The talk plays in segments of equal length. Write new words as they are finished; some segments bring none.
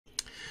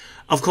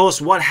Of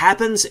course, what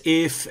happens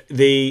if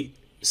the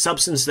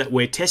substance that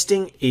we're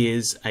testing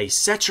is a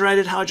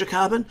saturated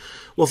hydrocarbon?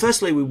 Well,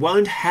 firstly, we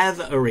won't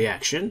have a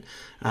reaction.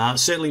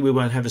 Certainly, we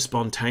won't have a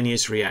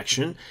spontaneous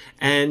reaction.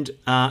 And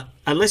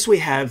unless we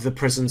have the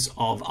presence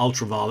of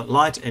ultraviolet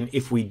light, and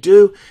if we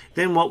do,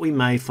 then what we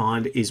may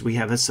find is we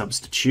have a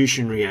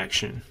substitution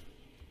reaction.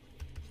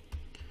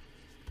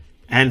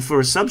 And for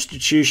a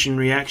substitution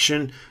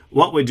reaction,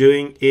 what we're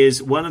doing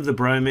is one of the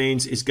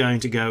bromines is going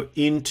to go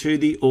into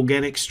the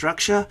organic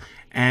structure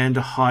and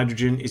a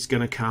hydrogen is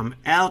going to come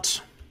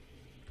out.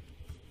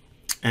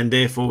 And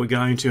therefore we're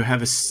going to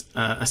have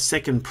a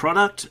second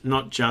product,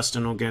 not just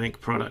an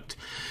organic product.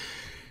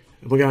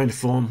 We're going to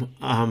form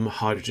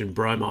hydrogen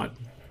bromide.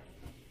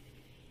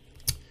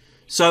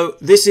 So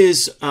this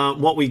is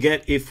what we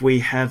get if we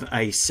have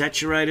a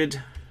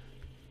saturated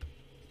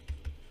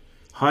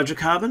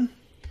hydrocarbon.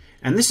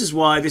 And this is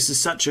why this is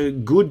such a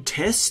good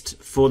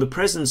test for the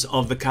presence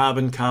of the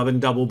carbon-carbon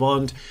double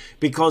bond,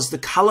 because the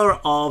color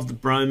of the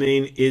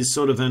bromine is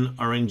sort of an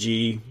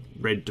orangey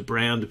red to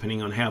brown,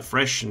 depending on how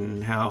fresh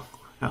and how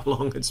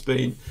long it's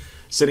been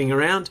sitting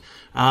around.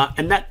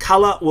 And that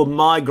color will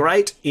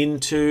migrate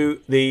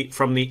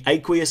from the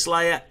aqueous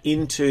layer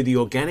into the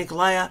organic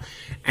layer.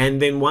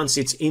 And then once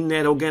it's in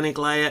that organic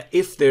layer,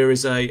 if there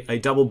is a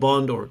double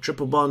bond or a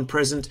triple bond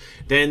present,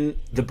 then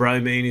the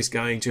bromine is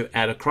going to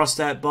add across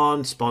that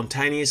bond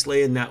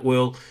spontaneously, and that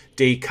will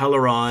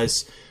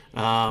decolorize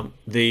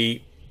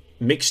the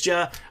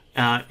mixture.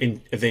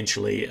 And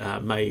eventually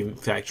may in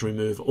fact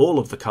remove all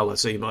of the color,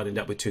 so you might end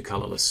up with two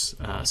colorless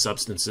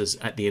substances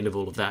at the end of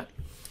all of that.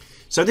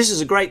 So this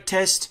is a great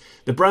test,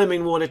 the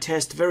bromine water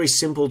test, very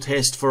simple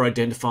test for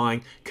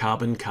identifying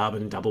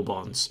carbon-carbon double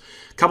bonds.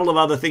 A couple of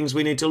other things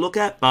we need to look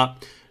at,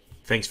 but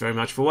thanks very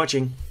much for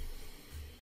watching.